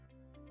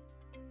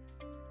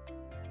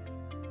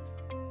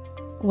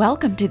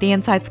Welcome to the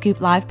Inside Scoop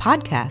Live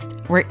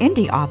podcast, where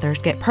indie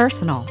authors get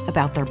personal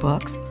about their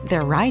books,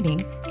 their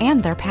writing,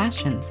 and their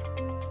passions.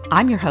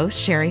 I'm your host,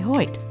 Sherry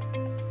Hoyt.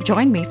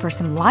 Join me for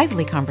some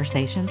lively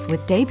conversations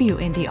with debut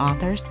indie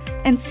authors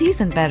and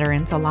seasoned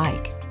veterans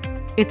alike.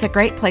 It's a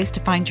great place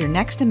to find your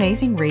next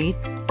amazing read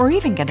or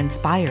even get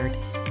inspired.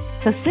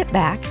 So sit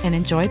back and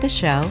enjoy the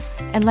show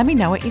and let me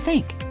know what you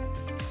think.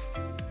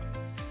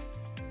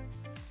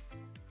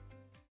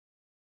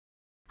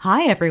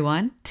 Hi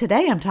everyone,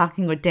 today I'm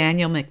talking with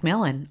Daniel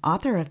McMillan,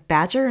 author of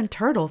Badger and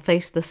Turtle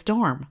Face the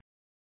Storm.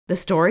 The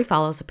story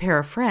follows a pair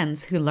of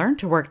friends who learn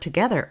to work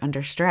together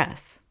under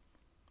stress.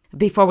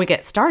 Before we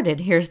get started,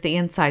 here's the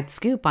inside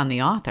scoop on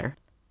the author.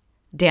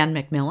 Dan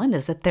McMillan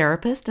is a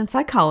therapist and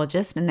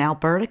psychologist in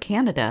Alberta,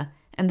 Canada,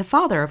 and the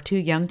father of 2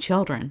 young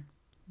children.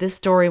 This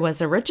story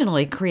was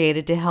originally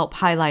created to help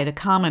highlight a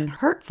common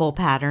hurtful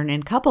pattern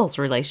in couples'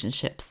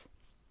 relationships.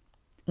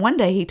 One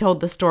day he told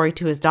the story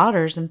to his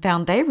daughters and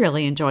found they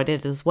really enjoyed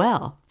it as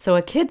well. So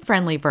a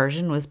kid-friendly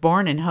version was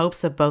born in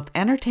hopes of both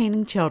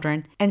entertaining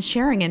children and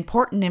sharing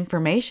important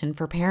information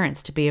for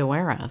parents to be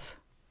aware of.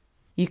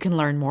 You can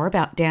learn more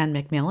about Dan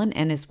McMillan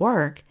and his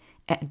work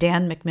at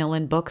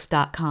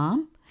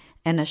danmcmillanbooks.com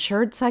and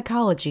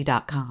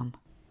assuredpsychology.com.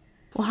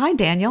 Well, hi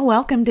Daniel.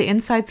 Welcome to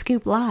Inside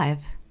Scoop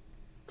Live.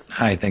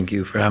 Hi, thank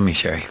you for having me,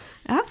 Sherry.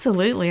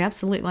 Absolutely.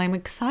 I'm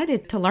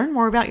excited to learn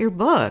more about your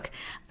book.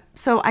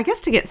 So I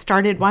guess to get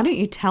started, why don't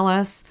you tell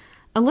us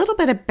a little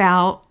bit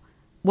about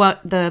what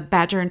the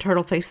Badger and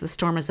Turtle Face the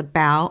Storm is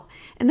about,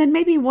 and then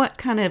maybe what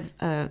kind of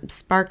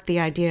sparked the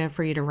idea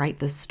for you to write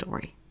this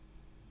story?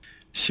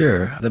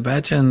 Sure. The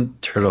Badger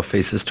and Turtle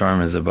Face the Storm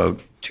is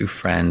about 2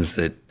 friends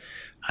that,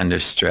 under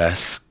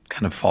stress,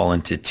 kind of fall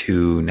into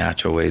 2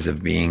 natural ways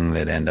of being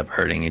that end up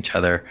hurting each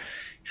other,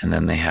 and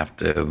then they have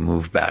to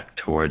move back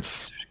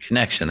towards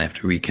connection. They have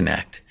to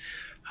reconnect.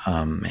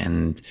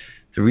 And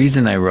the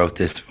reason I wrote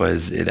this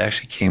was it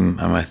actually came,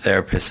 I'm a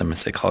therapist, I'm a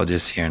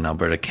psychologist here in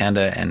Alberta,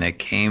 Canada, and it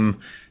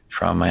came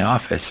from my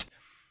office.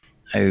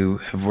 I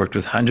have worked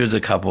with hundreds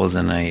of couples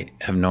and I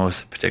have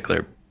noticed a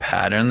particular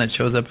pattern that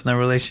shows up in their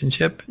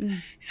relationship.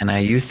 And I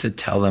used to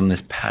tell them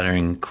this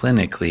pattern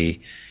clinically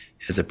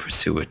as a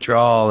pursue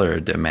withdrawal or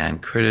a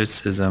demand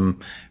criticism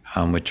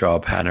withdrawal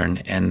pattern,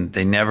 and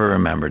they never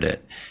remembered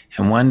it.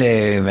 And one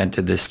day I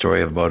invented this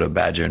story about a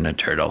badger and a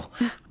turtle.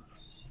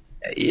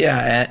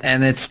 Yeah,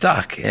 and it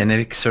stuck, and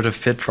it sort of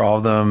fit for all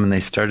of them, and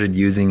they started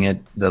using it,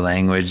 the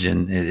language,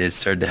 and it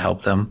started to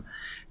help them.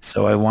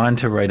 So I wanted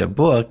to write a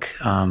book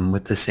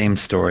with the same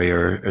story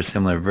or a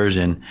similar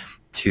version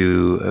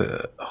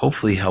to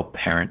hopefully help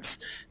parents,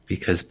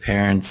 because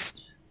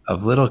parents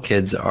of little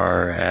kids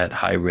are at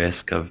high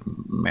risk of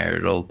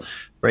marital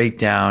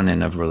breakdown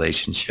and of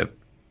relationship,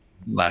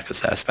 lack of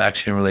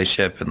satisfaction in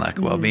relationship and lack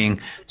of well-being.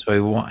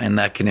 And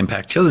that can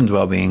impact children's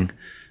well-being.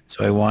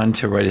 So I wanted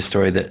to write a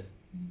story that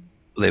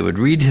they would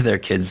read to their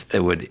kids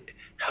that would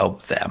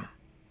help them.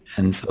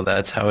 And so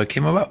that's how it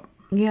came about.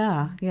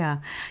 Yeah.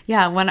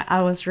 When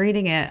I was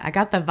reading it, I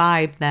got the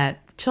vibe that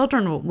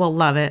children will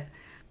love it,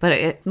 but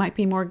it might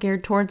be more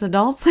geared towards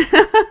adults.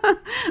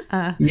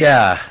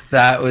 Yeah,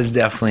 that was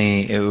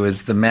definitely, it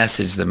was the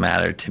message that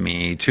mattered to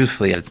me.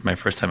 Truthfully, it's my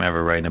first time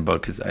ever writing a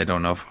book because I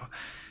don't know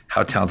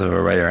how talented of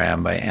a writer I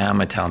am, but I am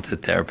a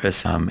talented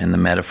therapist, and the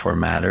metaphor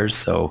matters.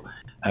 So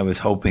I was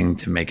hoping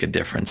to make a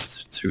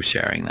difference through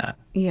sharing that.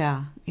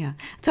 Yeah.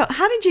 So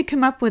how did you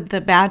come up with the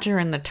badger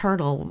and the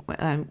turtle?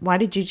 Why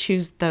did you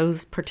choose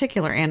those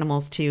particular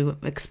animals to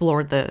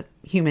explore the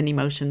human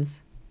emotions?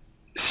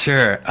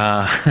 Sure.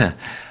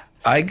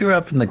 I grew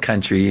up in the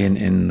country,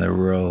 in the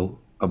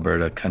rural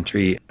Alberta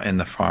country, in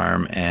the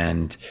farm,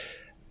 and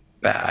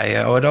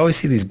I would always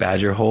see these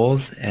badger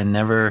holes and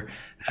never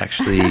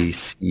actually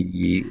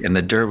see, and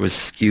the dirt was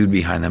skewed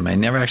behind them. I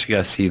never actually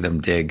got to see them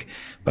dig,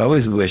 but I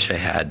always wish I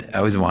had. I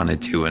always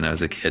wanted to when I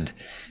was a kid.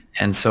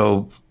 And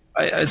so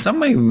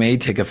somebody may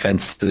take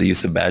offense to the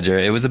use of badger.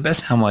 It was the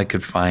best animal I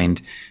could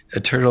find. A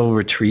turtle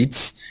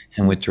retreats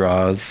and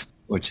withdraws,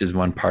 which is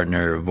one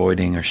partner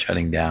avoiding or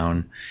shutting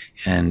down.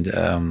 And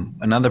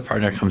another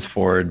partner comes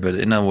forward, but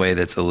in a way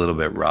that's a little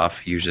bit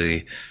rough,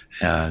 usually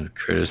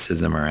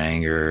criticism or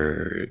anger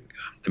or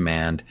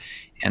demand.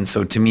 And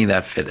so to me,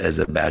 that fit as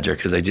a badger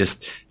because I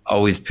just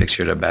always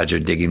pictured a badger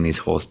digging these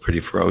holes pretty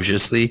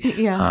ferociously.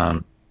 Yeah.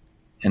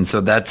 And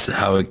so that's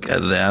how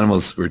the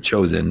animals were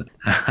chosen.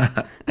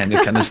 And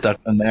it kind of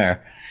stuck from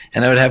there.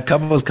 And I would have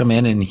couples come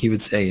in and he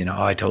would say,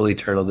 I totally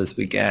turtled this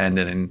weekend.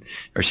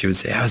 Or she would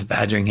say, I was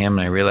badgering him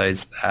and I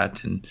realized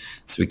that. And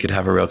so we could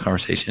have a real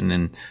conversation.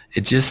 And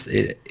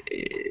it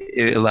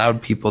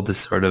allowed people to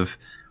sort of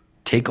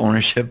take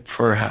ownership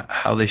for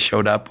how they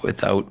showed up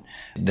without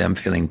them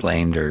feeling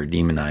blamed or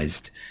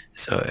demonized.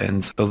 So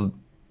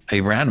I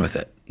ran with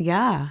it.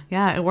 Yeah,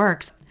 it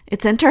works.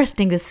 It's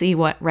interesting to see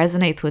what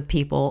resonates with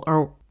people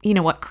or,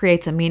 what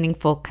creates a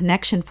meaningful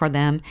connection for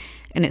them.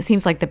 And it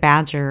seems like the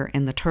badger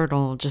and the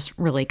turtle just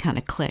really kind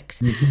of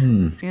clicked.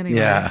 Mm-hmm. Anyway.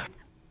 Yeah.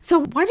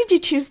 So why did you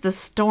choose the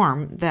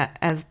storm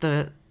as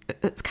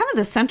it's kind of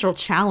the central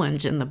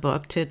challenge in the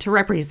book to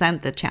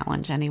represent the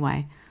challenge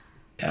anyway?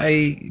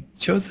 I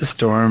chose the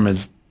storm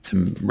as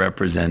to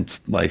represent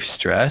life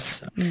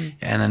stress. And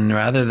then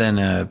rather than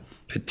a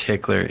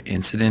particular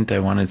incident, I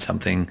wanted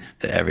something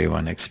that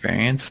everyone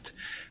experienced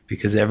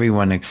because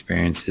everyone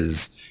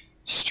experiences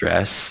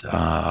stress,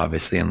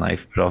 obviously in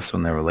life, but also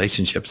in their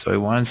relationships. So I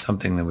wanted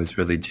something that was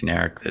really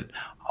generic that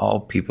all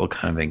people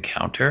kind of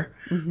encounter.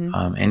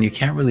 And you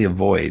can't really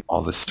avoid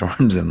all the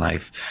storms in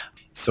life.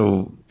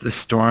 So the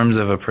storms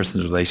of a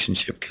person's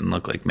relationship can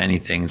look like many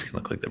things. It can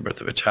look like the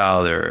birth of a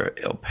child or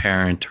an ill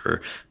parent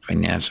or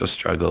financial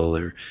struggle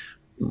or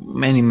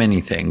many,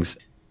 many things.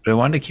 But I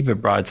wanted to keep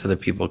it broad so that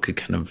people could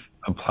kind of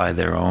apply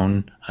their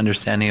own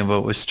understanding of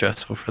what was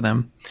stressful for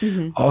them.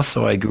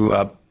 Also, I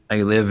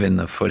live in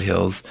the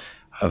foothills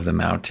of the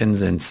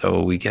mountains. And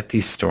so we get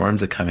these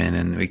storms that come in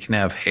and we can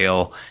have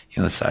hail,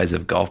 the size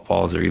of golf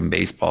balls or even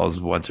baseballs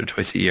once or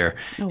twice a year.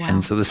 Oh, wow.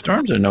 And so the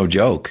storms are no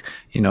joke.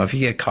 If you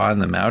get caught in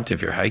the mountain,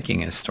 if you're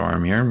hiking a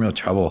storm, you're in real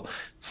trouble.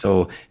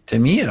 So to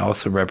me, it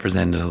also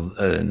represented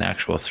an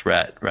actual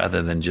threat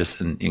rather than just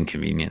an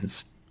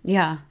inconvenience.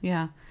 Yeah,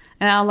 yeah.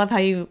 And I love how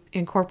you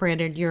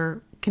incorporated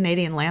your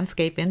Canadian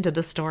landscape into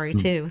the story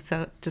too.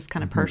 So it just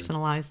kind of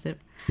personalized it.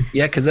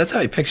 Yeah, because that's how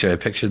I picture it. I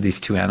pictured these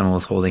two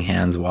animals holding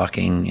hands,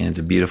 walking, and it's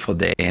a beautiful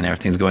day and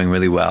everything's going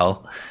really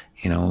well.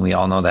 We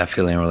all know that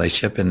feeling in a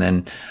relationship. And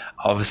then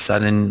all of a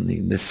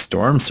sudden, this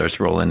storm starts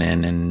rolling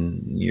in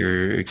and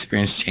your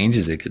experience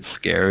changes. It gets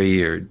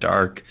scary or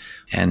dark.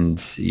 And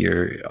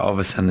you're all of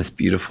a sudden this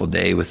beautiful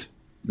day with,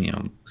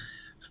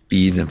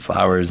 bees and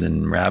flowers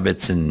and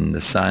rabbits and the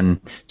sun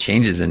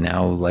changes. And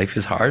now life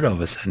is hard all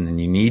of a sudden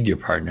and you need your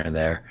partner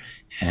there.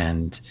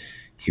 And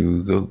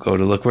you go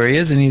to look where he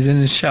is and he's in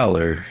his shell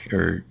or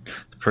the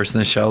person in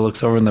the shell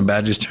looks over and the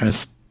badger's trying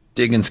to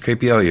dig and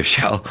scrape you out of your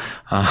shell.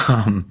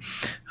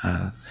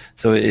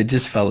 So it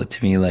just felt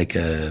to me like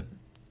a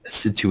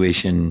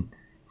situation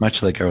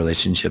much like our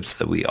relationships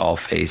that we all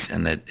face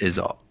and that is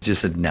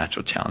just a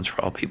natural challenge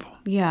for all people.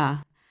 Yeah.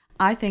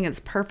 I think it's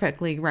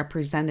perfectly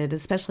represented,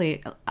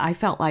 especially I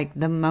felt like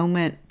the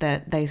moment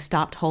that they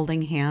stopped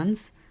holding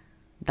hands,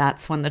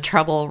 that's when the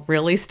trouble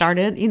really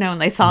started, and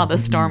they saw the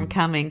storm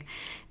coming.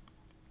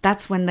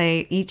 That's when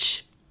they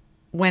each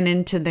went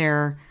into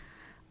their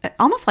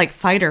almost like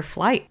fight or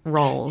flight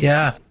roles.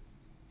 Yeah.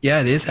 Yeah,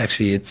 it is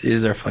actually. It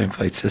is our fight and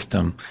flight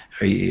system.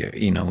 We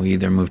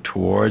either move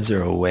towards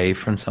or away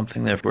from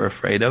something that we're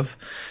afraid of.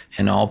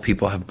 And all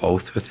people have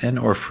both within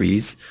or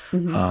freeze.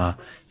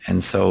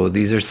 And so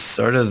these are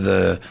sort of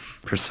the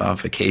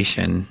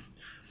personification.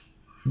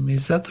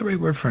 Is that the right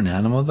word for an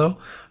animal though?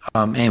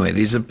 Anyway,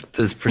 these are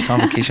this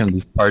personification of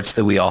these parts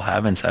that we all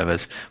have inside of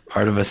us.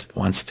 Part of us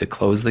wants to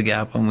close the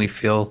gap when we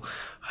feel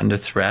under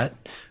threat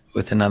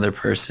with another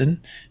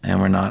person, and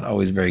we're not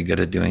always very good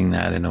at doing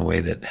that in a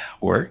way that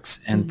works.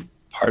 And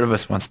part of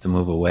us wants to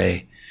move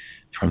away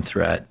from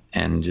threat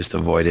and just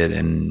avoid it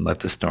and let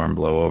the storm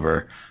blow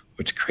over,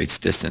 which creates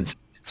distance.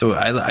 So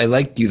I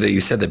like you that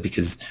you said that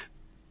because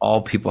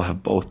all people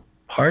have both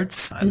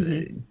parts.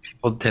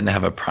 People tend to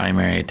have a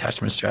primary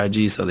attachment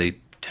strategy, so they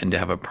tend to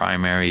have a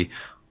primary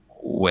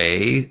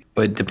way,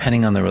 but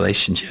depending on the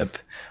relationship,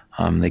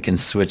 they can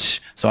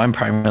switch. So I'm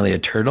primarily a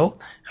turtle.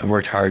 I've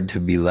worked hard to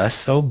be less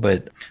so,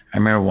 but I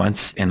remember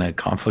once in a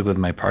conflict with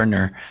my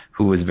partner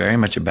who was very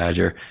much a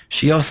badger,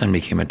 she all of a sudden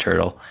became a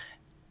turtle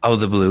out of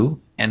the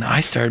blue, and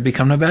I started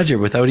becoming a badger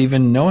without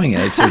even knowing it.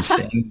 I started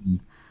saying,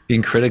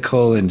 being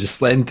critical and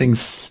just letting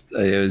things,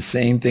 I was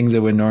saying things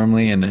that would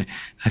normally, and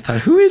I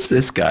thought, who is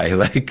this guy?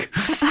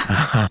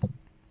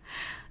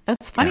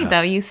 That's funny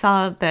though. You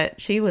saw that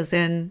she was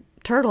in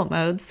turtle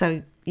mode,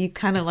 so you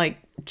kind of like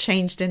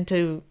changed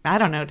into, I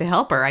don't know, to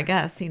help her, I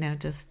guess,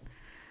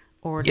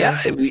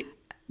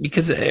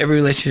 because every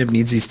relationship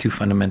needs these two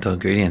fundamental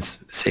ingredients,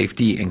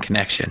 safety and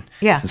connection.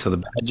 Yeah. And so the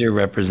badger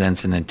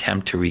represents an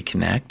attempt to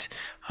reconnect,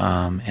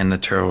 and the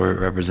turtle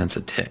represents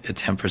an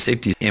attempt for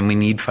safety. And we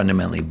need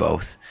fundamentally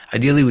both.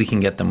 Ideally, we can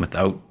get them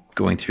without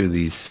going through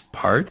these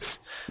parts,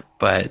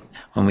 but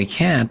when we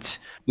can't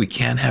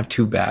have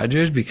two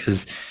badgers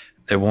because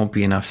there won't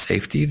be enough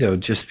safety. There'll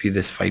just be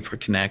this fight for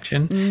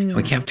connection. And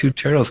we can't have two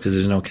turtles because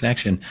there's no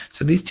connection.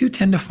 So these two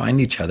tend to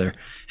find each other.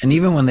 And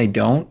even when they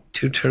don't,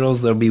 two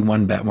turtles, there'll be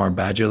one more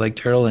badger-like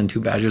turtle, and two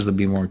badgers will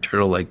be more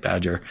turtle-like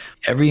badger.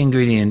 Every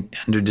ingredient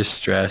under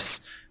distress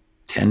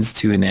tends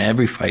to, in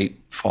every fight,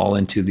 fall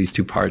into these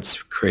two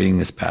parts, creating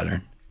this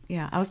pattern.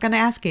 Yeah, I was going to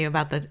ask you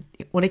about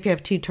what if you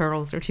have two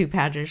turtles or two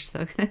badgers?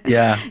 So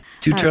yeah,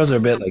 two turtles are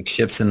a bit like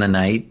ships in the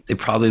night. They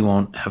probably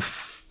won't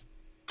have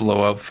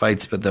blowout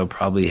fights, but they'll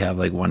probably have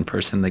like one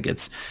person that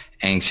gets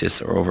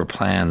anxious or over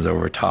plans,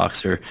 over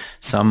talks, or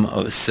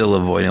some still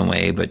avoidant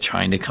way, but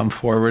trying to come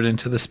forward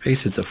into the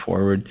space. It's a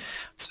forward.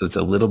 So it's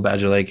a little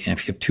badger-like. And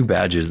if you have two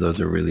badgers,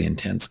 those are really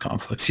intense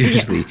conflicts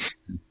usually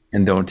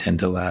and don't tend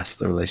to last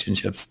the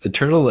relationships. The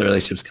turtle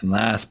relationships can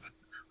last, but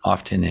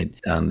often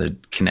the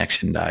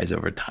connection dies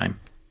over time.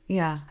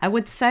 Yeah. I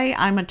would say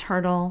I'm a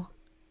turtle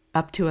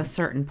up to a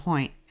certain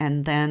point,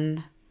 and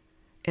then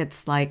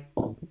it's like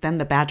then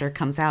the badger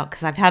comes out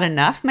because I've had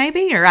enough,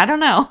 maybe, or I don't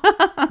know.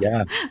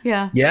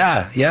 Yeah.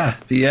 Yeah,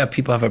 Yeah.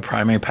 People have a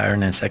primary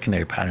pattern and a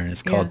secondary pattern.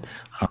 It's yeah, called.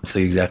 So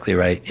you're exactly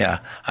right. Yeah.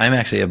 I'm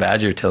actually a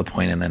badger till a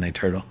point and then I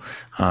turtle.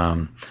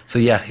 So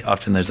yeah,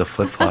 often there's a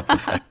flip flop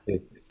effect,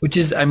 too, which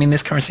is, I mean,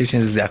 this conversation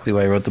is exactly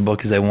why I wrote the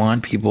book, is I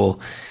want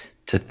people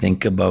to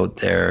think about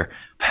their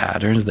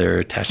patterns, their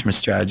attachment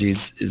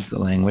strategies is the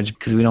language,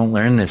 because we don't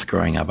learn this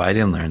growing up. I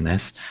didn't learn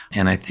this.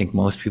 And I think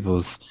most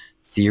people's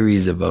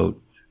theories about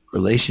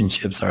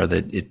relationships are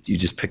that you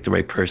just pick the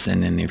right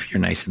person, and if you're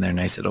nice and they're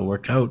nice, it'll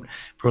work out.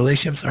 But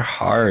relationships are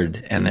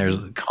hard and there's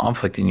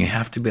conflict, and you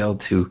have to be able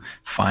to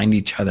find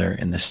each other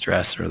in the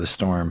stress or the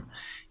storm.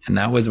 And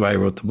that was why I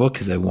wrote the book,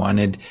 because I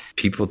wanted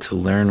people to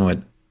learn what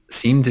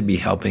seemed to be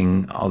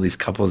helping all these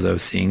couples I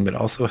was seeing, but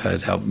also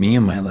had helped me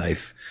in my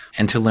life,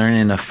 and to learn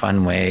in a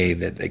fun way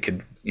that they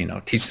could,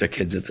 teach their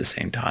kids at the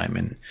same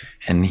time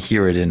and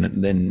hear it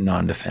in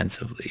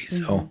non-defensively.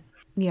 So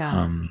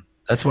yeah,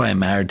 that's why it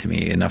mattered to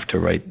me enough to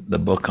write the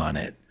book on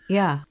it.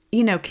 yeah.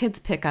 Kids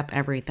pick up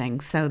everything,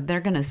 so they're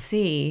gonna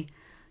see,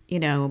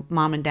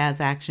 mom and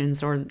dad's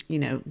actions, or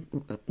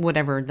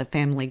whatever the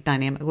family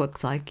dynamic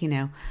looks like,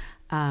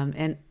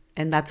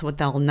 and that's what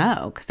they'll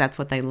know because that's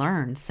what they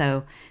learn.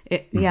 So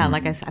yeah,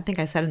 like I think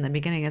I said in the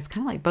beginning, it's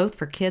kind of like both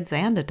for kids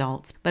and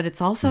adults, but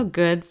it's also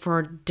good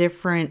for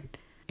different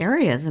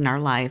areas in our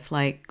life,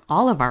 like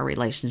all of our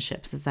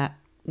relationships.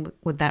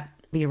 Would that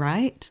be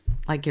right?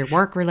 Like your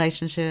work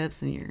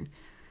relationships and your...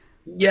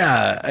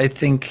 Yeah, I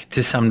think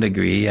to some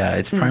degree, yeah.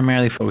 It's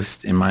primarily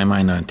focused in my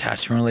mind on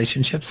attachment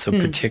relationships. So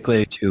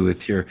particularly too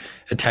with your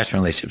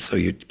attachment relationships, so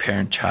your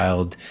parent,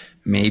 child,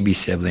 maybe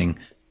sibling,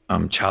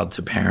 child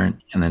to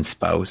parent, and then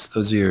spouse.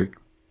 Those are your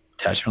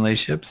attachment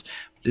relationships.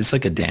 It's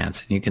like a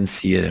dance, and you can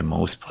see it in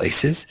most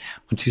places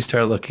once you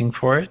start looking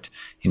for it.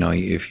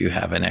 If you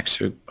have an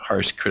extra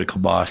harsh, critical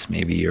boss,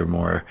 maybe you're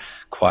more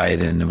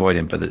quiet and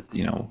avoidant, but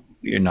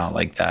you're not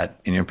like that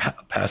in your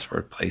past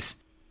workplace.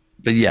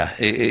 But yeah,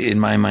 in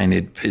my mind,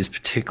 it is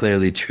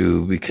particularly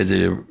true because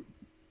it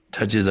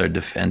touches our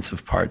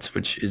defensive parts,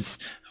 which is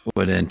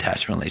what an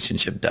attachment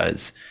relationship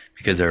does.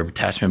 Because our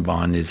attachment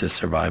bond is a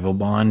survival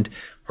bond.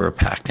 We're a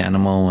packed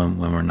animal, and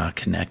when we're not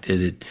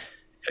connected,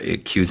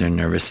 it cues our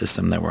nervous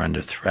system that we're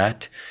under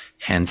threat.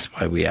 Hence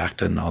why we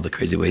act in all the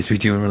crazy ways we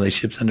do in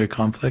relationships under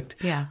conflict.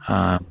 Yeah.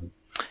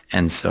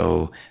 And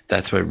so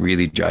that's what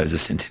really drives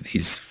us into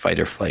these fight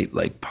or flight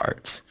like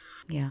parts.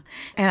 Yeah.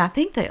 And I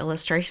think the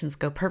illustrations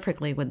go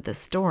perfectly with the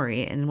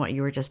story and what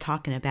you were just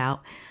talking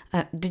about.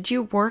 Did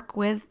you work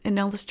with an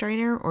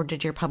illustrator, or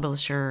did your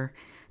publisher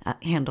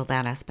handle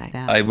that aspect?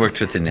 I worked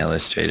with an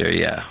illustrator,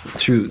 yeah,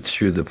 through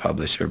the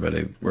publisher, but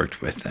I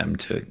worked with them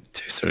to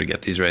sort of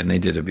get these right, and they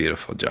did a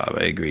beautiful job.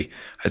 I agree.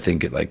 I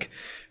think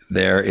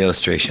their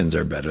illustrations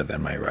are better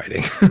than my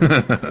writing.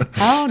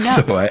 Oh, no.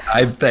 So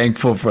I'm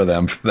thankful for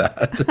them for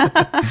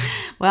that.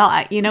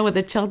 Well, with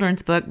the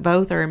children's book,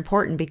 both are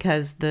important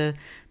because the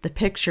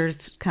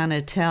pictures kind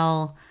of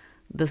tell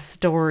the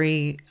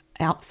story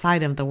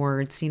outside of the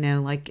words.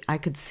 Like I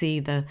could see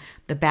the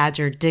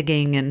badger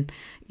digging, and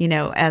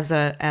as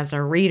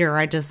a reader,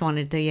 I just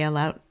wanted to yell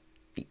out,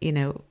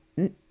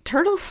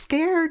 turtle's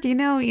scared,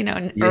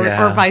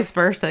 or vice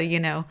versa,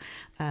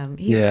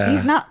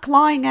 he's not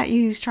clawing at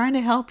you, he's trying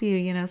to help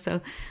you, so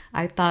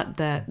I thought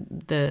that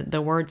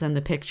the words and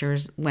the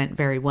pictures went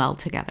very well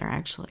together,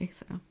 actually.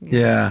 So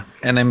yeah.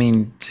 And I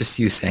mean, just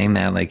you saying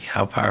that, like,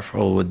 how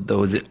powerful would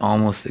those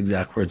almost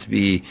exact words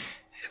be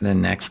in the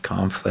next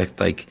conflict?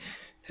 Like,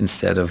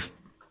 instead of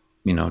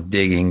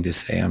digging, to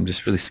say I'm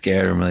just really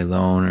scared, I'm really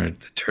alone, or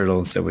the turtle,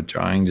 instead of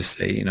withdrawing, just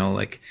say,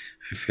 like,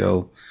 I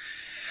feel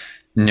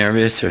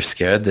nervous or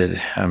scared that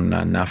I'm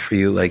not enough for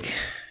you. Like,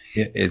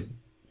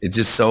 it's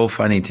just so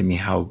funny to me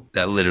how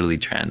that literally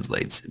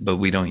translates, but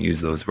we don't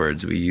use those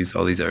words. We use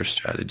all these other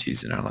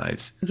strategies in our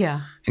lives.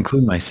 Yeah.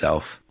 Include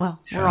myself. Well,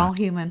 we're all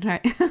human,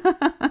 right?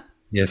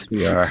 Yes,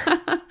 we are.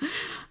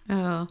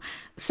 Oh,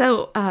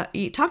 so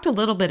you talked a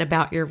little bit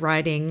about your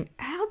writing.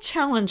 How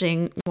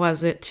challenging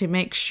was it to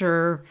make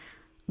sure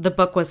the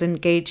book was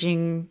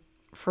engaging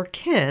for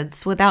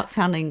kids without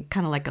sounding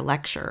kind of like a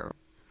lecture?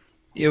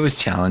 It was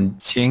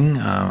challenging.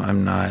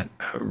 I'm not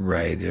a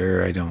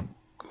writer.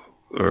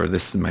 Or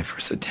this is my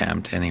first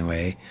attempt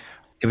anyway.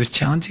 It was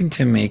challenging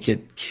to make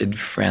it kid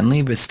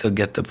friendly, but still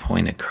get the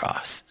point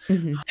across.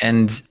 Mm-hmm.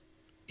 And,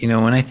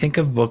 when I think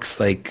of books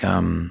like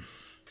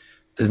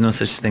There's No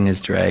Such Thing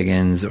as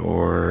Dragons,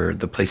 or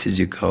The Places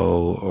You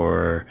Go,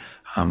 or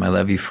I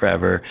Love You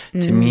Forever,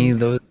 to me,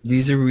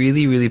 these are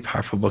really, really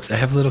powerful books. I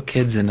have little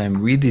kids and I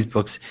read these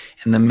books,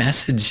 and the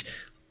message,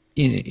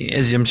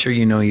 as I'm sure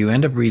you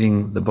end up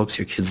reading the books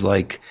your kids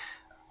like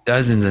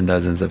dozens and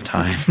dozens of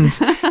times.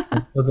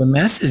 So the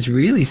message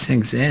really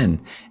sinks in.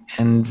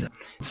 And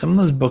some of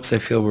those books I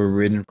feel were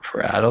written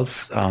for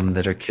adults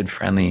that are kid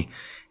friendly.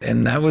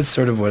 And that was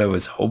sort of what I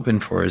was hoping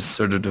for, is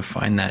sort of to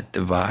find that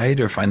divide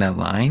or find that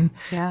line.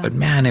 Yeah. But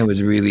man, it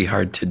was really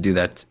hard to do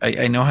that.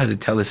 I know how to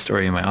tell this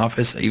story in my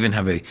office. I even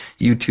have a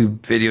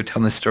YouTube video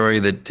telling the story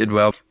that did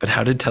well. But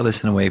how to tell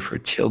this in a way for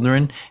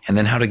children, and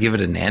then how to give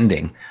it an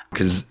ending.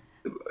 Because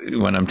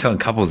when I'm telling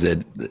couples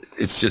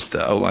it's just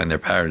to outline their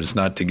pattern. It's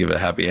not to give it a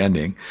happy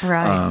ending.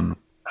 Right.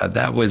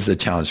 That was a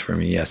challenge for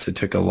me. Yes, it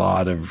took a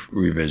lot of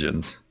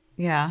revisions.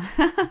 Yeah.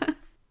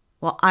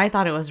 Well, I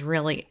thought it was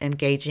really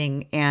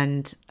engaging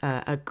and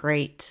a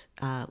great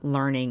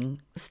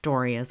learning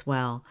story as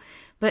well.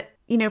 But,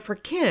 for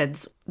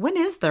kids, when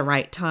is the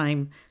right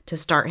time to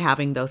start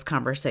having those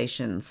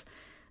conversations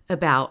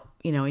about,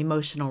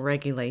 emotional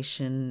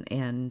regulation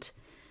and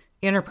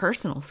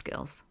interpersonal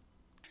skills?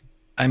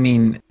 I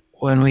mean,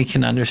 when we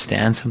can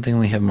understand something,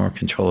 we have more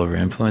control over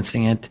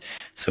influencing it.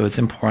 So it's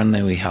important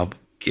that we help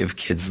give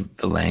kids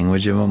the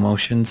language of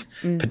emotions,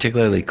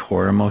 particularly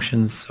core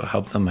emotions. So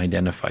help them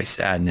identify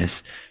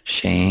sadness,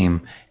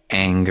 shame,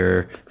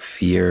 anger,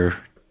 fear,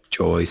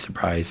 joy,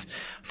 surprise,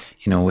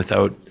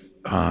 without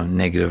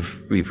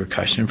negative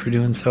repercussion for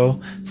doing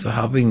so. So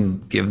helping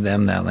give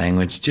them that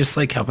language, just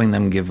like helping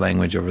them give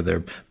language over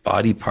their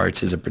body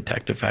parts is a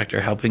protective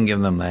factor, helping give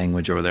them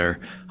language over their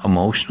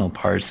emotional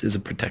parts is a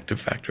protective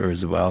factor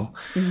as well.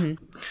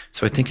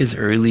 So I think as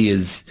early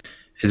as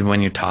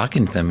when you're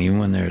talking to them, even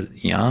when they're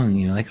young,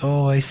 like,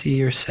 oh, I see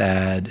you're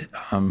sad,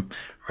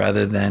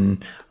 rather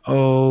than,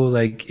 oh,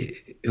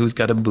 like, who's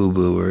got a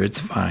boo-boo, or it's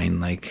fine.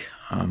 Like,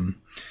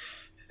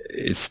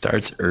 it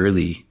starts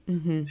early,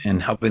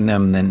 and helping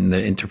them. Then the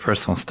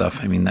interpersonal stuff,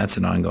 I mean, that's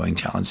an ongoing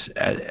challenge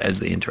as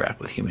they interact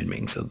with human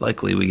beings. So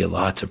luckily we get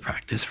lots of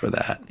practice for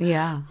that.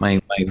 Yeah. My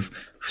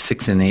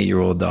 6 and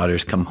 8-year-old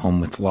daughters come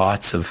home with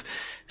lots of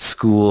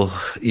school,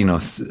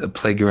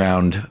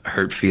 playground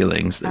hurt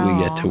feelings that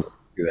we get to work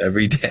through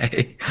every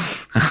day.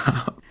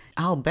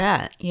 I'll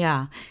bet.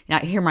 Yeah. I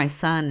hear my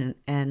son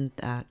and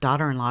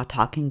daughter-in-law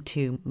talking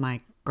to my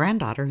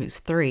granddaughter, who's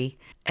 3,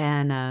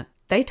 and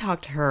they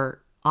talk to her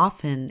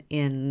often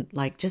in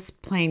like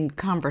just plain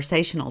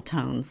conversational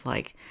tones,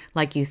 like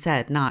you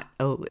said, not,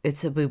 oh,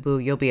 it's a boo-boo,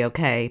 you'll be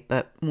okay,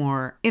 but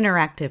more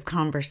interactive,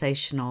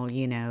 conversational,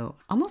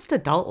 almost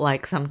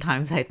adult-like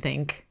sometimes, I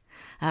think.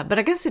 But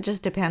I guess it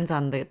just depends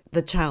on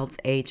the child's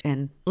age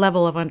and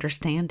level of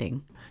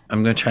understanding.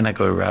 I'm going to try not to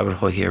go a rabbit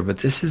hole here, but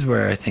this is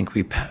where I think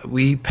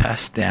we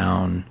pass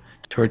down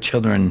to our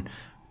children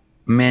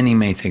many,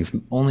 many things,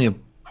 only a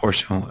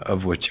portion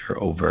of which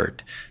are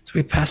overt. So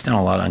we pass down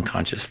a lot of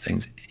unconscious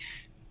things.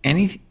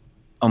 Any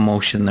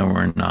emotion that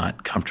we're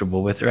not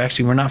comfortable with, or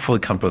actually we're not fully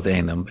comfortable with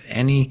any of them, but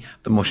any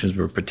of the emotions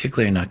we're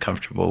particularly not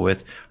comfortable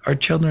with, our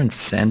children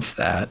sense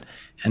that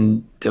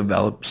and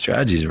develop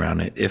strategies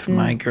around it. If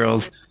my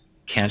girls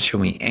can't show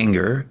me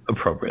anger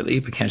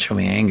appropriately, but can't show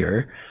me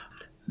anger,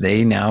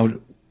 they now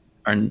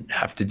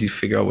have to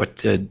figure out what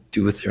to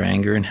do with their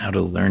anger and how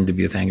to learn to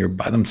be with anger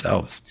by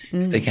themselves.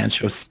 If they can't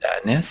show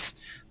sadness,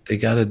 they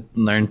got to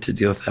learn to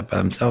deal with that by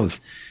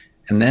themselves.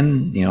 And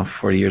then,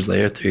 4 years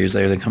later, 3 years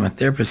later, they come to a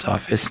therapist's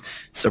office,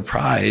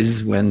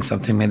 surprised when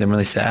something made them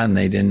really sad and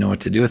they didn't know what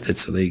to do with it.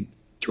 So they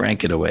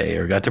drank it away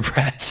or got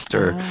depressed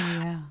or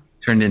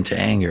turned into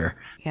anger.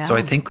 Yeah. So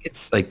I think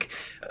it's like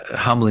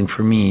humbling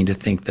for me to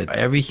think that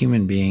every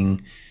human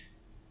being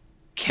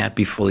can't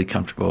be fully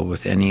comfortable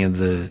with any of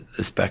the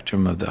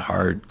spectrum of the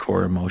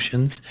hardcore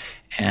emotions.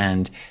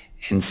 And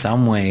in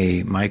some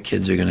way, my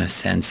kids are going to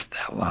sense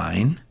that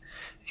line.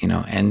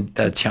 And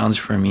the challenge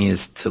for me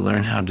is to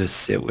learn how to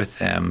sit with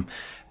them,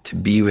 to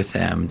be with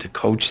them, to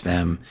coach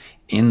them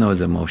in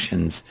those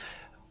emotions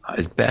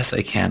as best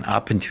I can,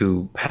 up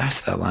into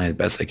past that line as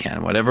best I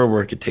can, whatever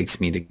work it takes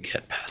me to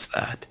get past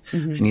that. I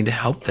need to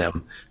help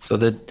them so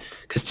that,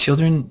 because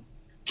children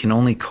can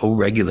only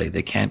co-regulate.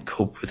 They can't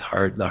cope with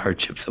the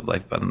hardships of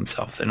life by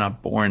themselves. They're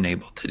not born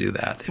able to do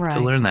that. They have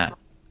to learn that.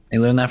 They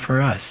learn that for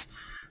us.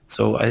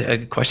 So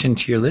a question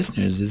to your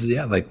listeners is,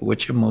 like,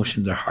 which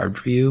emotions are hard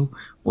for you?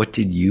 What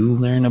did you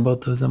learn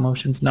about those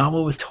emotions? Not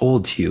what was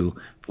told to you,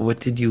 but what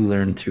did you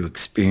learn through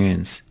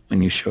experience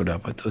when you showed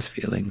up with those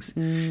feelings?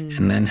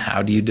 And then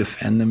how do you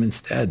defend them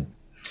instead?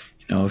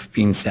 If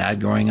being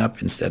sad growing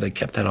up, instead I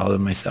kept that all to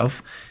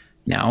myself.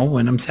 Now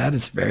when I'm sad,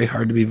 it's very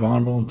hard to be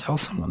vulnerable and tell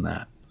someone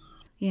that.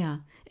 Yeah.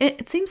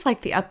 It seems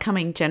like the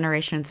upcoming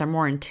generations are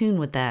more in tune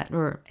with that,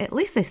 or at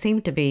least they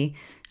seem to be.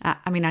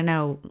 I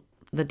know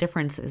the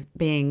difference is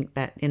being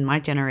that in my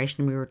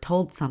generation, we were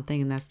told something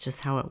and that's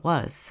just how it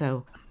was.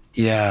 So,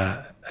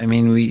 yeah, I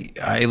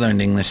learned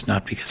English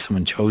not because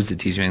someone chose to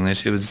teach me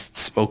English. It was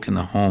spoken in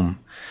the home.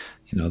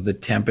 The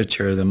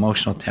temperature, the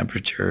emotional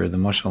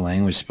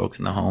language spoke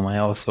in the home. I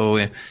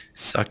also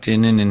sucked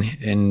in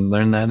and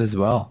learned that as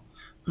well.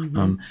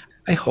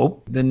 I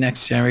hope the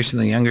next generation,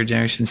 the younger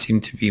generation,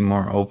 seem to be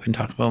more open,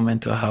 talking about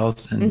mental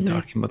health and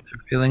talking about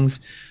their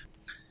feelings.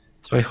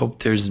 So I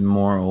hope there's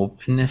more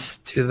openness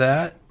to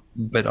that.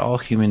 But all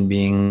human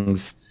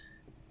beings,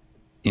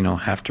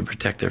 have to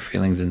protect their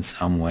feelings in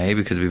some way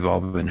because we've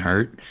all been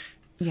hurt.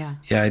 Yeah.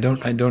 Yeah. I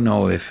don't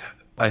know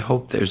I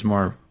hope there's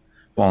more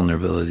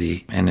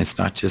vulnerability, and it's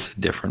not just a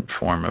different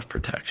form of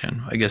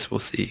protection. I guess we'll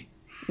see.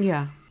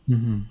 Yeah.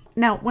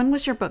 Now, when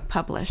was your book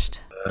published?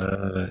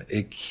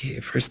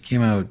 It first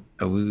came out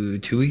 2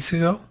 weeks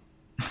ago,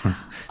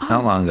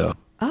 not long ago.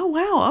 Oh,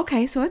 wow.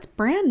 Okay. So it's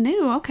brand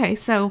new. Okay.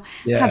 So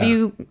have Yeah.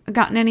 you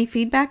gotten any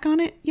feedback on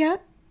it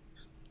yet?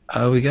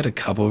 We got a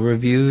couple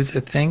reviews, I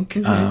think,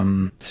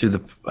 through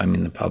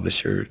the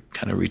publisher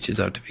kind of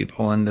reaches out to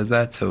people and does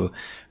that. So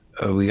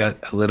we got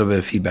a little bit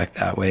of feedback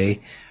that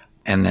way.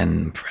 And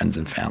then friends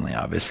and family,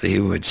 obviously,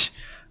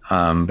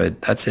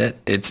 but that's it.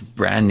 It's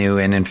brand new.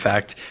 And in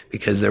fact,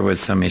 because there was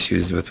some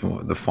issues with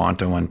the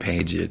font on one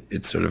page,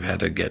 it sort of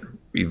had to get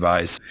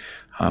revised.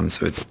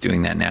 So it's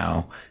doing that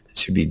now. It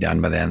should be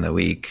done by the end of the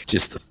week,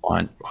 just the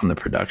font on the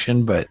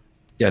production. But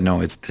yeah,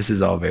 no, this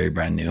is all very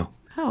brand new.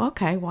 Oh,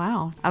 okay.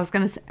 Wow. I was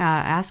going to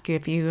ask you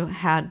if you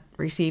had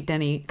received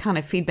any kind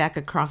of feedback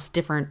across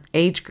different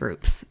age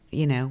groups,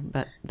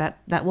 but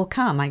that will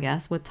come, I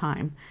guess, with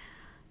time.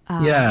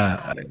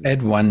 Yeah, I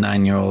had one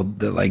 9-year-old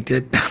that liked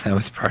it. That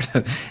was part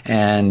of,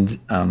 and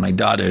my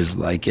daughters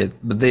like it,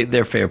 but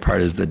their favorite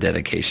part is the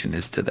dedication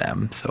is to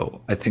them.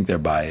 So I think they're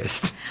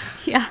biased.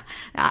 Yeah,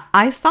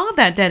 I saw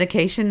that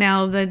dedication.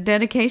 Now the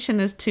dedication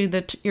is to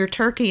your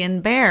turkey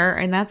and bear,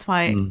 and that's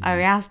why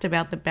I asked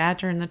about the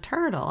badger and the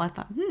turtle. I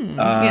thought,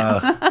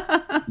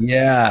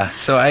 Yeah.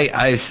 So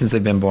I since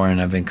they've been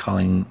born, I've been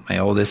calling my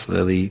oldest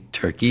Lily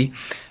Turkey.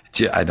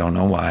 I don't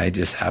know why, it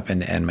just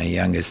happened. And my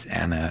youngest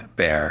Hannah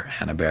Bear.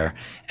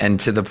 And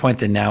to the point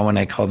that now when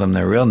I call them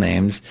their real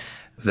names,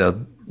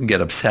 they'll get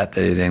upset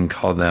that I didn't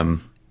call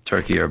them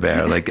Turkey or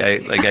Bear. Like I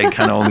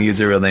kind of only use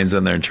their real names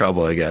when they're in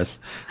trouble, I guess.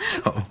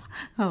 So.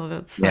 Oh,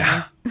 that's funny.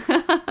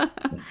 Yeah.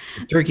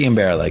 Turkey and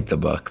Bear like the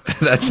book.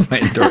 That's my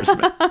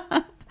endorsement.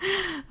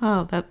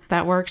 Oh,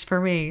 that works for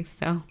me.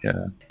 So,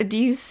 Yeah. do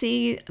you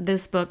see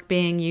this book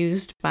being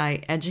used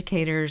by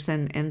educators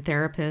and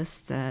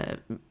therapists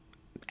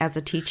as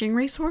a teaching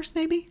resource,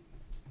 maybe?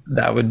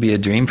 That would be a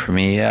dream for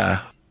me.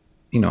 Yeah.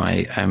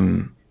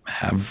 I'm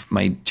have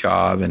my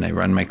job and I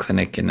run my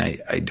clinic, and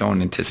I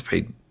don't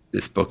anticipate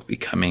this book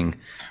becoming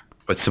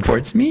what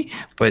supports me.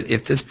 But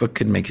if this book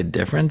could make a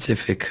difference,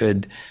 if it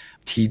could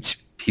teach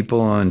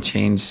people and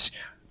change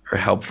or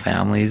help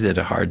families at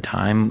a hard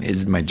time,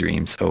 is my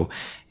dream. So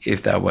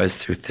if that was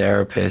through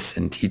therapists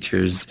and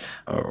teachers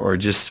or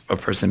just a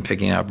person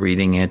picking up,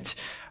 reading it,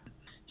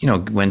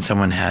 when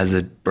someone has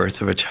a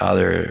birth of a child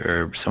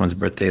or someone's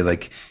birthday,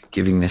 like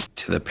giving this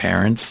to the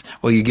parents,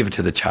 well, you give it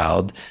to the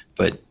child,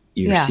 but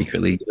you're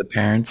secretly the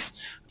parents,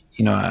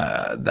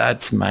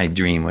 that's my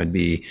dream, would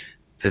be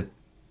that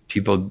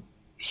people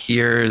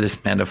hear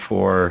this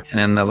metaphor. And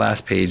then the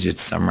last page, it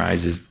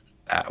summarizes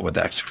what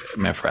the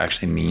metaphor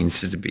actually means,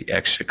 to be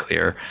extra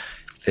clear.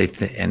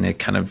 And it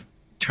kind of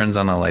turns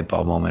on a light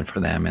bulb moment for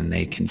them, and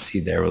they can see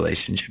their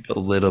relationship a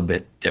little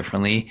bit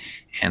differently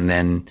and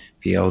then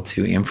be able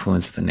to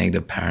influence the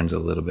negative patterns a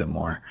little bit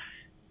more.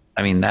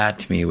 I mean, that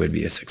to me would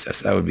be a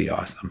success. That would be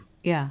awesome.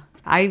 Yeah.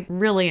 I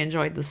really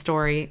enjoyed the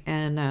story,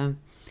 and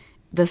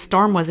the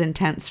storm was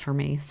intense for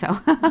me. So.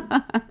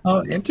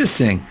 Oh,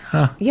 interesting.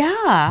 Huh.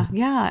 Yeah.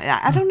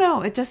 I don't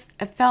know. It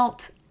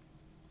felt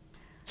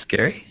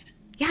Scary?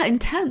 Yeah,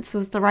 intense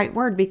was the right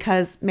word,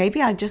 because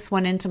maybe I just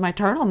went into my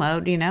turtle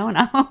mode, and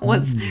I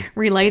was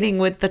relating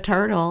with the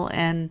turtle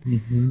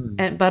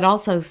and but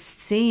also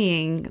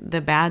seeing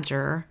the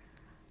badger.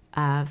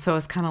 So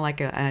it's kind of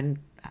like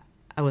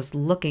I was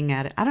looking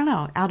at it. I don't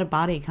know, out of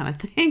body kind of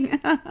thing.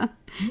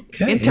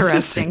 Okay,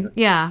 Interesting.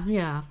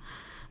 Yeah.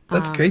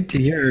 That's great to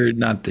hear.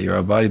 Not that you're out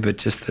of body, but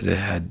just that it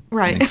had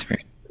Right. an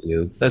experience for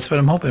you. That's what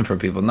I'm hoping for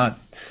people, not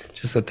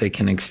just that they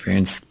can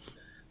experience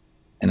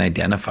and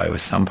identify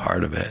with some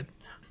part of it.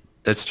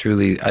 That's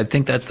truly, I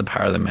think that's the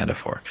power of the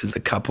metaphor, because the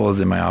couples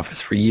in my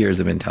office for years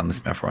have been telling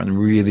this metaphor, and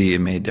really it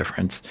made a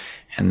difference.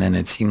 And then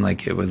it seemed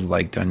like it was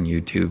liked on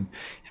YouTube.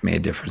 It made a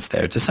difference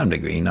there to some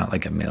degree, not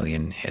like 1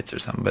 million hits or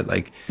something, but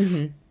like,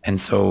 and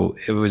so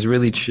it was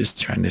really just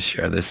trying to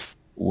share this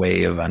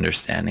way of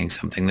understanding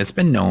something that's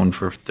been known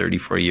for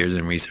 34 years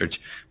in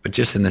research, but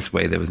just in this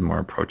way that was more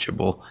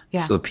approachable,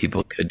 so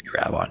people could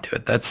grab onto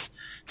it. That's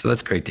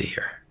great to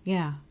hear.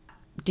 Yeah.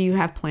 Do you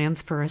have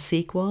plans for a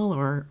sequel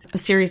or a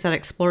series that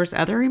explores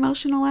other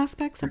emotional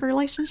aspects of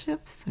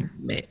relationships? Or?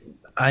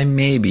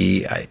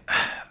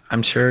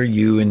 I'm sure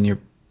you and your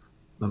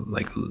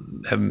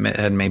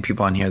had made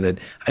people on here that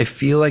I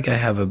feel like I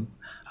have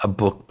a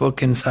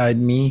book inside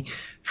me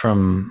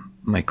from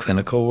my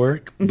clinical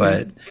work,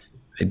 but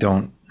I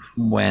don't,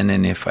 when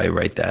and if I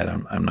write that,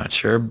 I'm not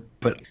sure.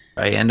 But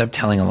I end up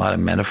telling a lot of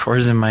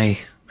metaphors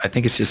I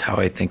think it's just how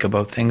I think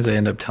about things. I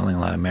end up telling a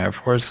lot of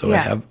metaphors. So I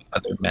have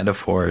other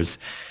metaphors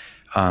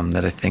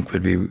that I think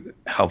would be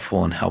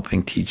helpful in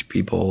helping teach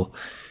people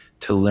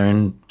to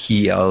learn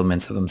key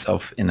elements of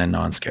themselves in a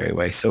non-scary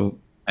way. So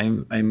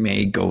I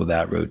may go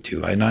that route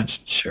too. I'm not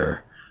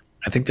sure.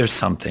 I think there's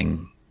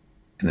something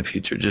in the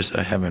future. Just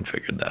I haven't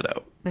figured that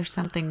out. There's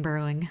something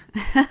brewing.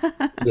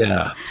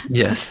 Yeah.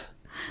 Yes.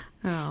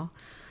 Oh.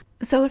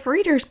 So if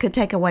readers could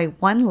take away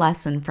one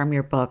lesson from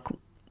your book,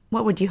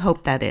 what would you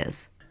hope that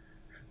is?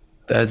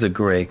 That is a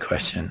great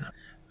question. I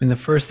mean, the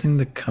first thing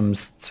that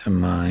comes to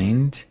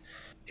mind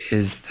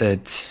is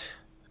that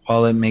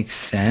while it makes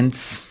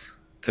sense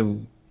that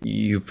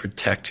you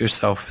protect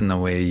yourself in the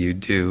way you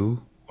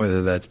do,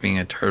 whether that's being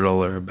a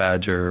turtle or a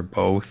badger or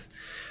both,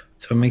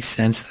 so it makes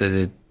sense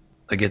that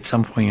like at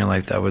some point in your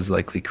life, that was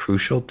likely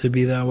crucial to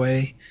be that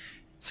way.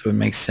 So it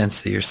makes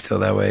sense that you're still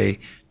that way.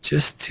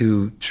 Just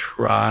to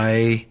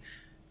try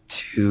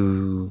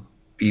to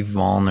be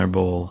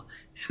vulnerable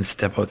and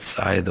step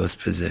outside those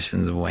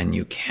positions when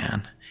you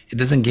can. It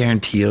doesn't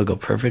guarantee it'll go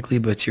perfectly,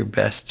 but it's your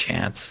best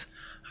chance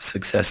of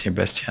success, your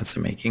best chance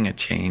of making a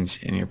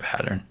change in your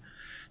pattern.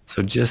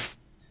 So just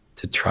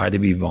to try to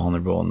be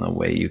vulnerable in the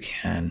way you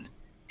can,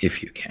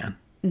 if you can.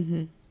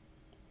 Mm-hmm.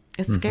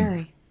 It's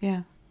scary.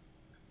 Yeah.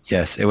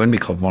 Yes, it wouldn't be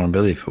called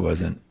vulnerability if it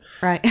wasn't.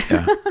 Right.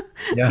 Yeah.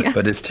 Yeah,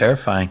 but it's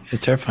terrifying.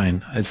 It's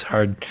terrifying. It's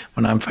hard.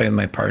 When I'm fighting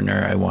my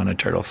partner, I want a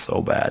turtle so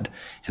bad.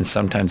 And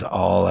sometimes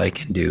all I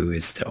can do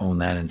is to own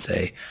that and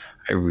say,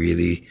 I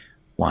really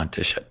want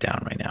to shut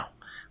down right now.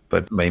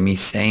 But by me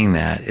saying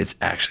that, it's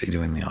actually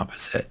doing the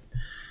opposite.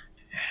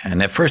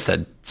 And at first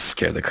I'd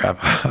scare the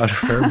crap out of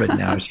her, but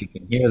now she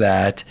can hear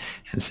that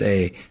and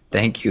say,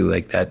 thank you.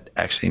 Like that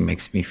actually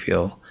makes me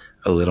feel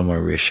a little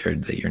more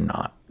reassured that you're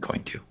not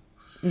going to.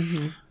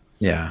 Mm-hmm.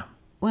 Yeah.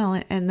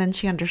 Well, and then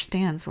she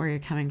understands where you're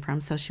coming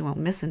from, so she won't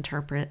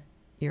misinterpret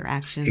your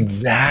actions.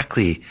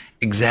 Exactly.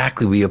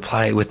 We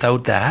apply,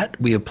 without that,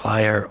 we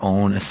apply our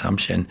own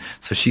assumption.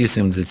 So she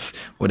assumes it's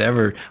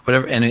whatever,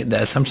 and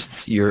the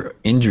assumption's your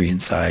injury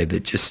inside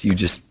that you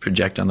just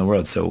project on the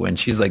world. So when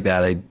she's like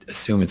that, I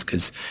assume it's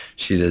because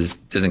she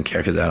doesn't care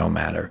because I don't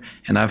matter.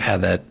 And I've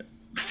had that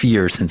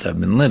fear since I've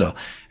been little.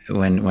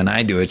 When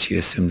I do it, she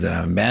assumes that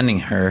I'm abandoning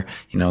her,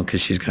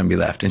 because she's going to be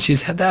left. And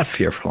she's had that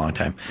fear for a long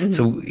time. Mm-hmm.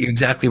 So you're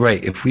exactly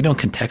right. If we don't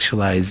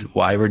contextualize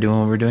why we're doing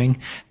what we're doing,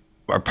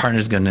 our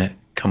partner's going to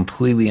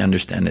completely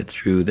understand it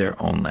through their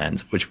own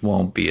lens, which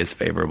won't be as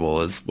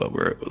favorable as what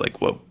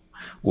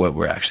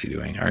we're actually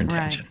doing, our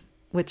intention. Right.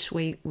 Which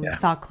we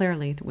saw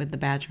clearly with the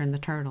badger and the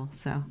turtle.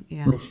 So,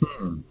 yeah.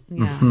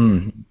 Mm-hmm. Yeah.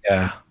 Mm-hmm.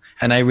 Yeah.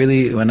 And I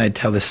really, when I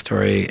tell this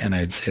story and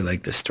I'd say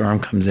like the storm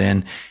comes in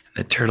and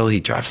the turtle, he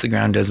drops the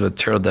ground, does what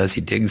the turtle does.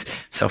 He digs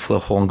himself a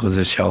little hole and goes to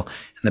the shell.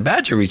 And the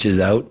badger reaches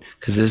out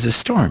because there's a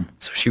storm.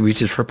 So she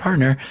reaches for a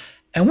partner.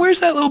 And where's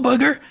that little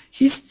bugger?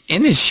 He's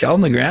in his shell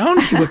in the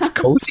ground. He looks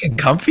cozy and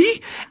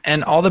comfy.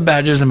 And all the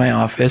badgers in my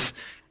office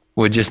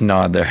would just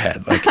nod their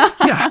head like,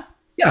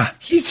 yeah,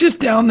 he's just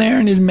down there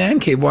in his man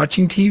cave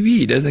watching TV.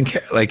 He doesn't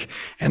care.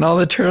 And all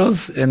the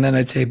turtles. And then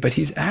I'd say, but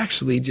he's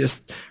actually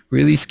just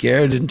really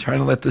scared and trying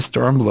to let the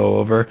storm blow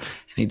over.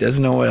 And he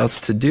doesn't know what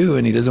else to do.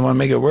 And he doesn't want to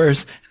make it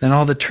worse. And then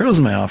all the turtles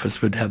in my office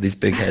would have these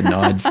big head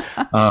nods.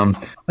 I'm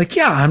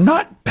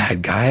not a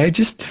bad guy. I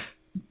just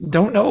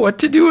don't know what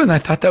to do. And I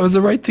thought that was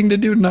the right thing to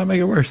do to not make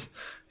it worse.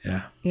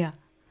 Yeah. Yeah.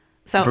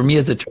 So for me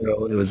as a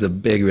turtle, it was a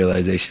big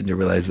realization to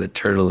realize that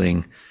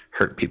turtling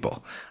hurt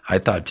people. I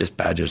thought just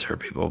badgers hurt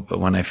people, but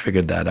when I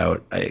figured that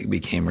out, I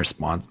became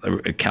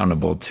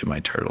accountable to my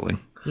turtling.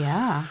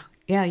 Yeah.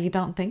 Yeah, you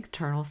don't think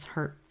turtles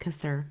hurt because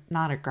they're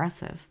not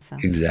aggressive. So.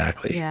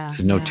 Exactly. Yeah.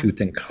 There's no tooth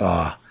and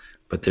claw,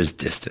 but there's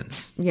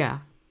distance. Yeah.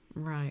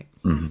 Right.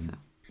 Mm-hmm. So.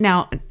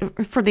 Now,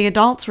 for the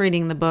adults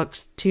reading the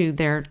books to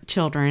their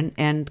children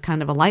and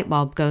kind of a light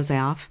bulb goes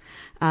off,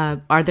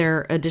 are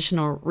there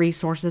additional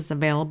resources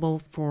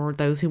available for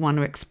those who want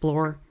to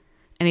explore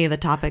any of the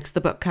topics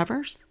the book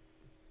covers?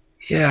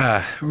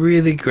 Yeah,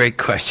 really great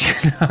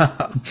question.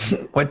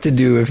 What to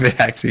do if it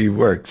actually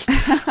works?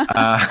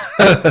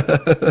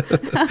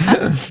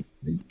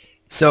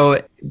 So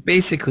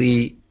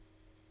basically,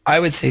 I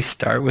would say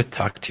start with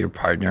talk to your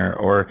partner,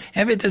 or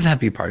if it doesn't have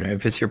to be a partner,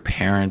 if it's your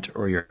parent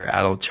or your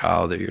adult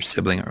child or your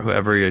sibling or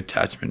whoever your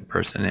attachment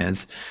person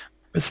is,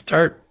 but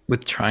start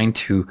with trying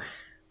to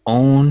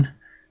own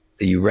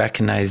that you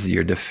recognize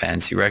your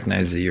defense, you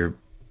recognize that you're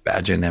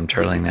badgering them,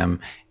 turtling them,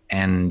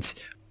 and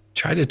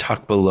try to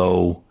talk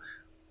below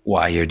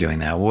why you're doing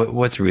that.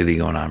 What's really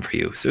going on for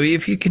you? So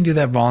if you can do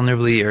that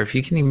vulnerably, or if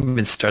you can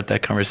even start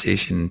that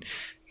conversation,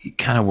 you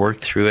kind of work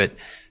through it,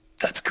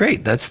 that's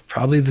great. That's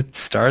probably the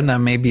start, and that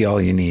may be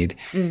all you need.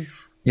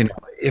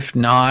 If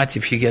not,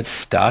 if you get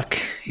stuck,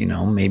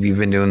 maybe you've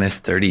been doing this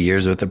 30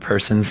 years with a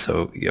person,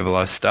 so you have a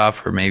lot of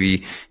stuff, or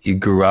maybe you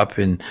grew up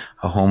in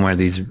a home where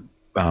these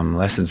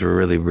lessons were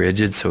really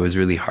rigid, so it was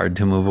really hard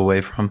to move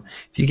away from.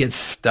 If you get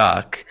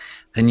stuck,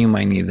 then you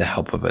might need the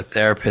help of a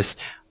therapist,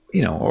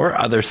 or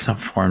other some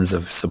forms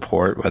of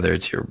support, whether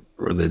it's your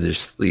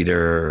religious leader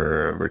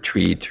or a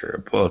retreat or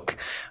a book.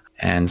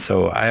 And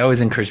so I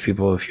always encourage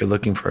people, if you're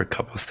looking for a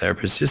couples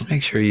therapist, just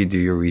make sure you do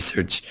your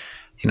research.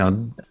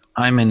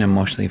 I'm an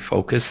emotionally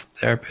focused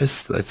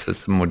therapist. That's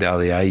the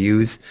modality I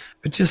use.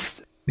 But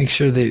just make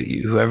sure that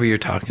whoever you're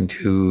talking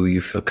to,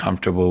 you feel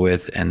comfortable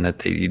with, and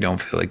that you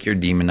don't feel like you're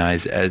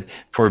demonized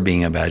for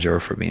being a badger or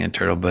for being a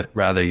turtle, but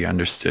rather you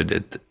understood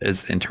it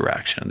as the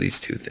interaction of these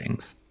two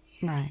things.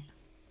 Right.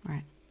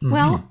 Mm-hmm.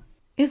 Well,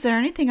 is there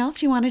anything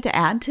else you wanted to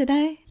add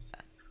today?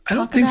 I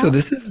don't talk think so. about?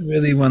 This is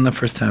really the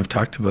first time I've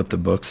talked about the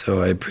book,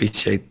 so I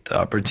appreciate the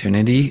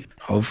opportunity.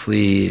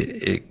 Hopefully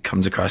it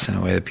comes across in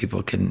a way that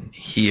people can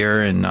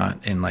hear and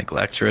not in like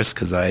lecturous,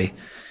 because I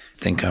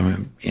think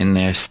I'm in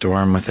their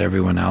storm with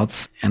everyone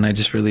else. And I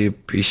just really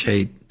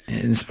appreciate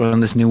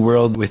exploring this new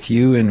world with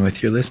you and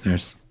with your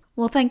listeners.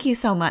 Well, thank you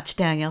so much,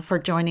 Daniel, for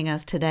joining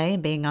us today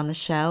and being on the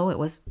show. It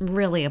was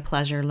really a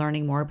pleasure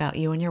learning more about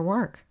you and your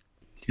work.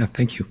 Yeah,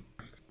 thank you.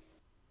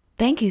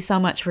 Thank you so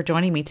much for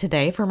joining me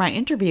today for my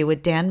interview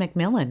with Dan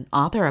McMillan,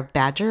 author of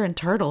Badger and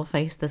Turtle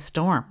Face the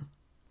Storm.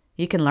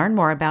 You can learn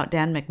more about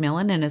Dan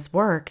McMillan and his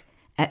work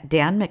at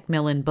Dan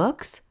McMillan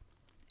Books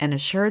and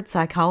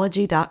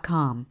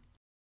AssuredPsychology.com.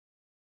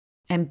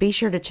 And be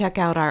sure to check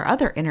out our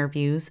other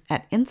interviews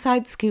at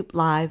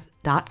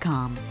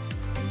InsideScoopLive.com.